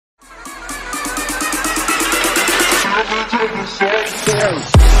What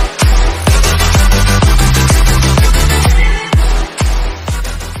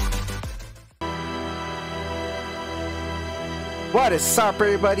is up,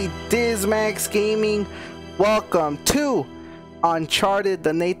 everybody? DizMaxGaming. Welcome to Uncharted,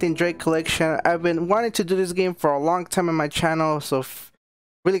 the Nathan Drake collection. I've been wanting to do this game for a long time on my channel, so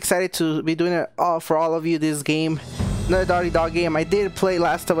really excited to be doing it all for all of you. This game, another Naughty Dog game. I did play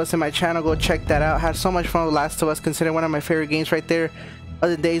Last of Us in my channel. Go check that out. Had so much fun with Last of Us, considered one of my favorite games right there.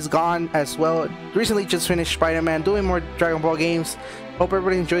 Other Days Gone as well. Recently just finished Spider-Man, doing more Dragon Ball games. Hope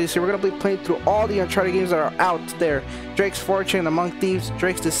everybody enjoys this. We're going to be playing through all the Uncharted games that are out there. Drake's Fortune, Among Thieves,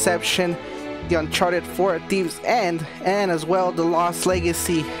 Drake's Deception, the Uncharted 4 Thieves and as well the Lost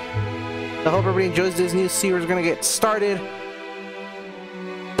Legacy. I hope everybody enjoys this new series. We're going to get started.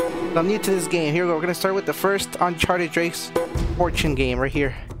 I'm new to this game. Here we go. We're going to start with the first Uncharted Drake's Fortune game right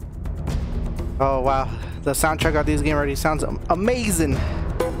here. Oh wow, the soundtrack of this game already sounds amazing.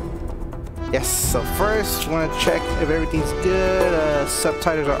 Yes, so first we want to check if everything's good.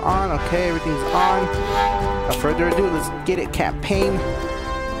 Subtitles are on. Okay, everything's on. Without further ado, let's get it. Campaign.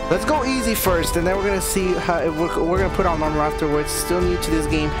 Let's go easy first, and then we're gonna see how if we're gonna put on normal afterwards. Still new to this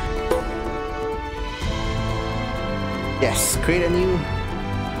game. Yes, create a new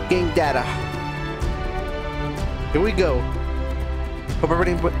game data. Here we go. Hope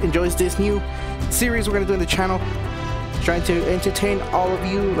everybody enjoys this new series we're gonna do in the channel. Trying to entertain all of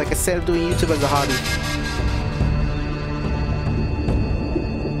you. Like I said, I'm doing YouTube as a hobby.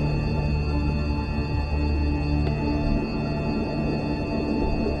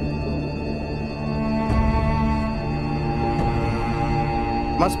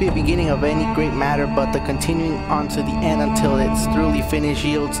 Must be a beginning of any great matter, but the continuing on to the end until it's truly finished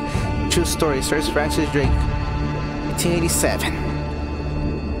yields true story. Sir Francis Drake, 1887.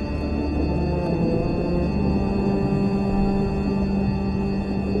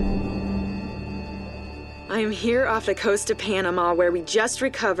 I'm here off the coast of Panama, where we just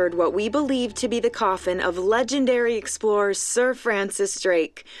recovered what we believe to be the coffin of legendary explorer Sir Francis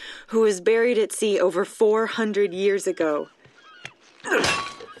Drake, who was buried at sea over 400 years ago.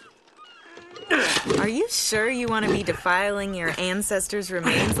 Are you sure you want to be defiling your ancestors'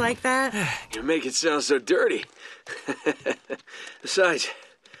 remains like that? You make it sound so dirty. Besides,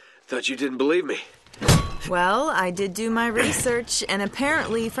 thought you didn't believe me. Well, I did do my research, and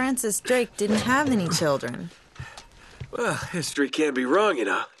apparently Francis Drake didn't have any children. Well, history can't be wrong, you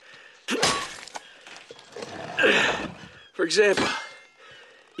know. For example,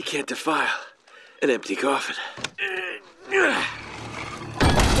 you can't defile an empty coffin.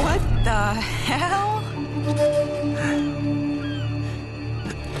 What the hell?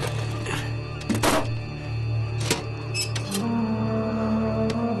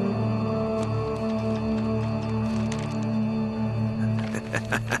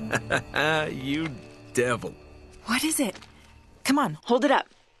 You devil. What is it? Come on, hold it up.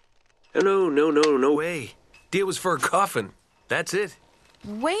 No way. Deal was for a coffin. That's it.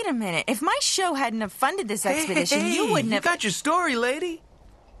 Wait a minute. If my show hadn't have funded this expedition, you wouldn't have... You got your story, lady.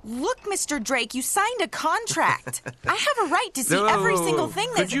 Look, Mr. Drake, you signed a contract. I have a right to see every single thing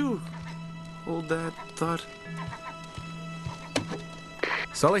that... Could you hold that thought?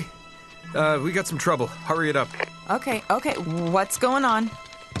 Sully, we got some trouble. Hurry it up. Okay. What's going on?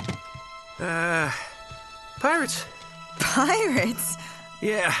 Pirates. Pirates?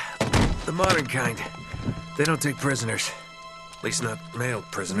 Yeah, the modern kind. They don't take prisoners. At least not male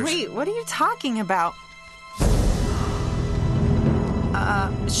prisoners. Wait, what are you talking about?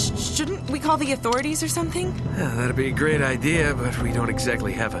 Shouldn't we call the authorities or something? Yeah, that'd be a great idea, but we don't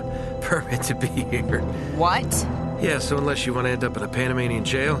exactly have a permit to be here. What? Yeah, so unless you want to end up in a Panamanian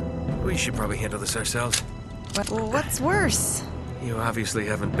jail, we should probably handle this ourselves. What's worse? You obviously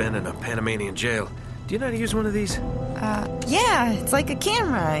haven't been in a Panamanian jail. Do you know how to use one of these? Yeah, it's like a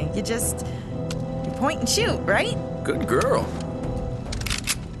camera. You point and shoot, right? Good girl.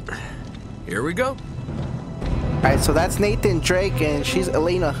 Here we go. Alright, so that's Nathan Drake and she's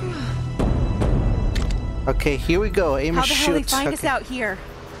Elena. Okay, here we go. Aim and shoot. How the hell they find us out here?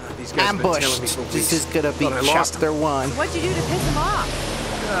 These guys Ambushed. This is gonna be chapter 1. So what'd you do to piss them off?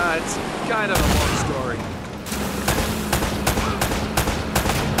 It's kind of a long story.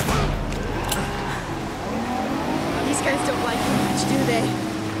 These guys don't like you much, do they?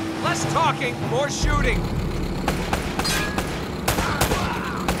 Less talking, more shooting.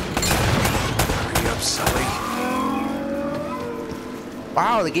 Hurry up, Sully.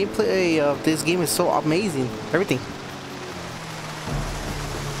 Wow, the gameplay of this game is so amazing. Everything.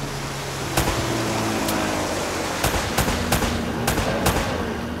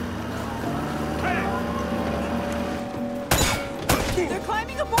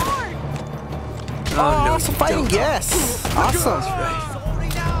 Oh, no, awesome you fighting, don't. yes! Awesome!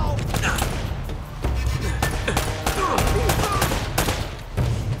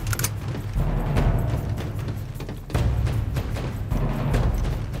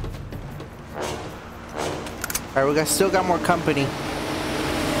 Alright, still got more company.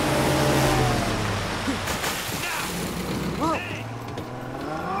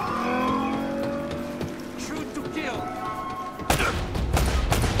 Shoot to kill.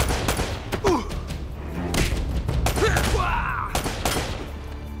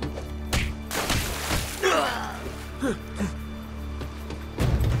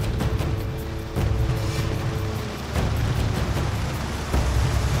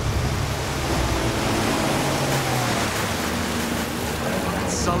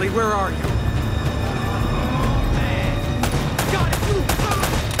 Sully, where are you?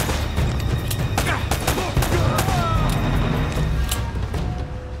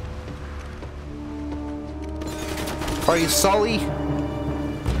 Are you Sully?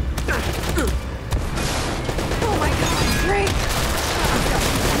 Oh my god, Drake!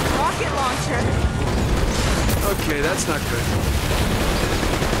 Rocket launcher! Okay, that's not good.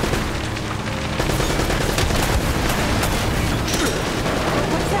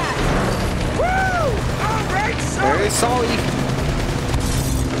 What's that? Woo! Alright, There is Sully. I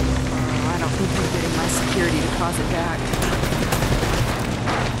don't think I'm getting my security deposit back.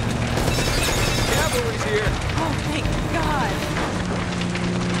 Cavalry's here. Oh, thank God!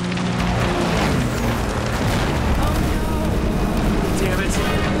 Damn it.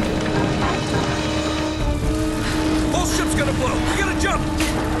 Whole ship's gonna blow. We gotta jump.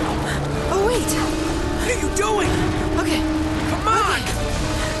 Oh, wait! What are you doing? Okay, Come on.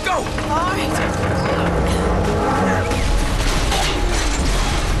 Go. alright.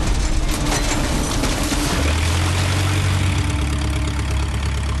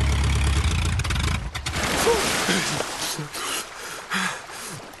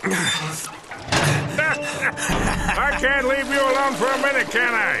 I can't leave you alone for a minute,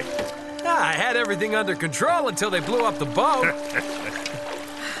 can I? I had everything under control until they blew up the boat.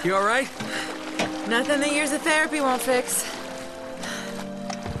 You all right? Nothing that years of therapy won't fix.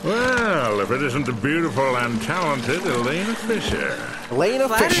 Well, if it isn't the beautiful and talented Elena Fisher. Elena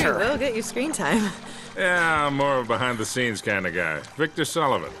Flattery Fisher. will get you screen time. Yeah, I'm more of a behind-the-scenes kind of guy. Victor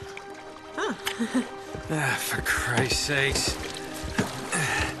Sullivan. For Christ's sakes.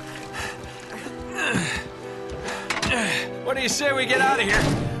 What do you say we get out of here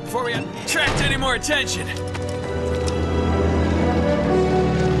before we attract any more attention?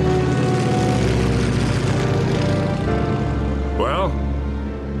 Well?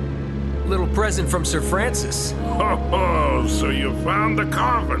 Little present from Sir Francis. Oh, so you found the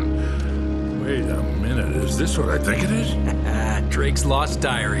coffin. Wait a minute, is this what I think it is? Drake's lost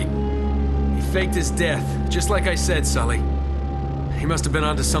diary. He faked his death, just like I said, Sully. He must have been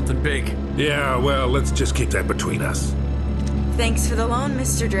onto something big. Yeah, well, let's just keep that between us. Thanks for the loan,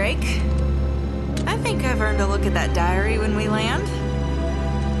 Mr. Drake. I think I've earned a look at that diary when we land.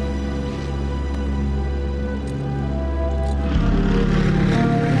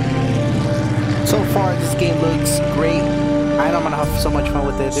 So far, this game looks great. I know I'm gonna have so much fun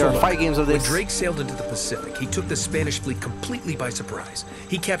with it. There are 5 games of When this. Drake sailed into the Pacific, he took the Spanish fleet completely by surprise.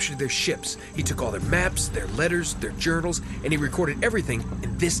 He captured their ships, he took all their maps, their letters, their journals, and he recorded everything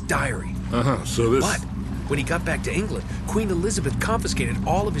in this diary. So this... But when he got back to England, Queen Elizabeth confiscated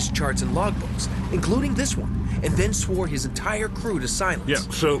all of his charts and logbooks, including this one, and then swore his entire crew to silence. Yeah,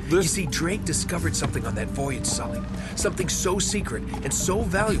 so this... You see, Drake discovered something on that voyage, Sully. Something so secret and so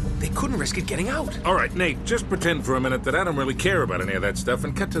valuable, they couldn't risk it getting out. All right, Nate, just pretend for a minute that I don't really care about any of that stuff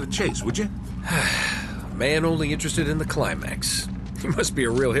and cut to the chase, would you? Man only interested in the climax. He must be a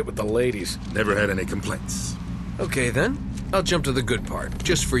real hit with the ladies. Never had any complaints. Okay, then. I'll jump to the good part,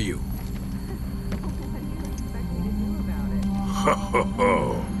 just for you. Ho, ho,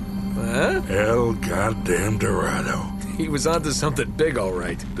 ho. Huh? El goddamn Dorado. He was onto something big, all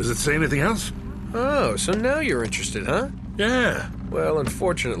right. Does it say anything else? Oh, so now you're interested, huh? Yeah. Well,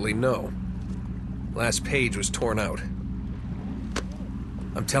 unfortunately, no. Last page was torn out.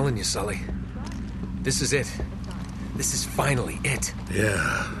 I'm telling you, Sully. This is it. This is finally it.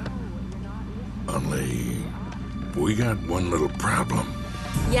 Yeah. Only... we got one little problem.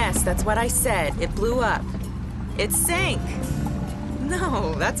 Yes, that's what I said. It blew up. It sank.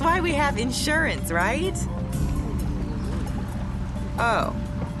 No, that's why we have insurance, right? Oh.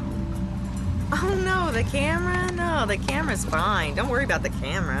 Oh no, the camera? No, the camera's fine. Don't worry about the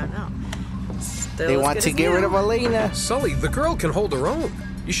camera, no. Still They as want good to as get rid new. of Elena. Sully, the girl can hold her own.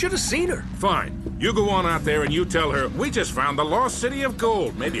 You should have seen her. Fine. You go on out there and you tell her, we just found the lost city of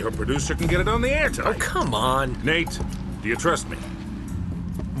gold. Maybe her producer can get it on the air tonight. Oh, come on. Nate, do you trust me?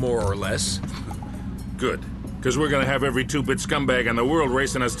 More or less. Good. Because we're going to have every two-bit scumbag in the world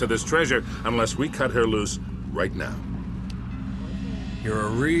racing us to this treasure unless we cut her loose right now. You're a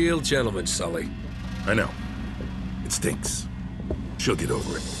real gentleman, Sully. I know. It stinks. She'll get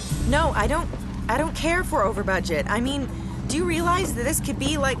over it. No, I don't care for over budget. I mean, do you realize that this could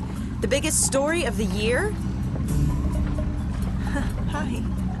be like the biggest story of the year? Hi.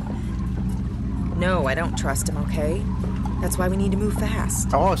 No, I don't trust him, okay? That's why we need to move fast.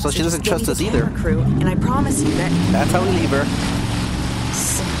 Oh, so she doesn't trust us either. Crew, and I promise you that... That's how we leave her.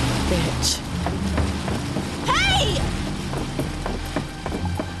 Son of a bitch. Hey!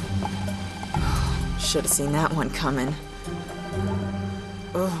 Should have seen that one coming.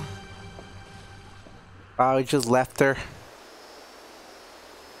 Ugh. Oh, we just left her.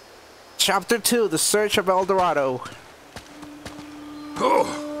 Chapter 2, The Search of El Dorado.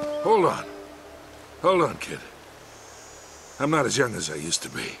 Oh, hold on. Hold on, kid. I'm not as young as I used to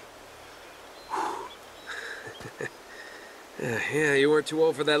be. Yeah, you weren't too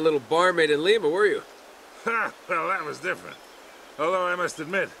old for that little barmaid in Lima, were you? Ha! Well, that was different. Although I must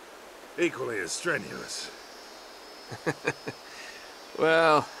admit, equally as strenuous.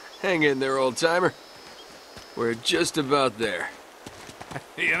 Well, hang in there, old-timer. We're just about there.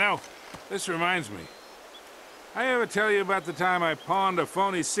 You know, this reminds me. I ever tell you about the time I pawned a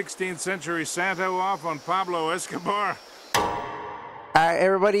phony 16th century Santo off on Pablo Escobar? Alright,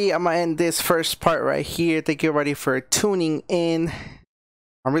 everybody, I'm gonna end this first part right here. Thank you, everybody, for tuning in.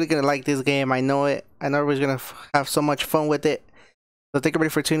 I'm really gonna like this game. I know it. I know everybody's gonna have so much fun with it. So thank everybody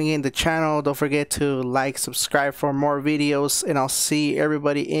for tuning in the channel. Don't forget to like, subscribe for more videos, and I'll see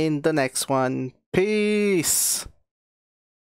everybody in the next one. Peace.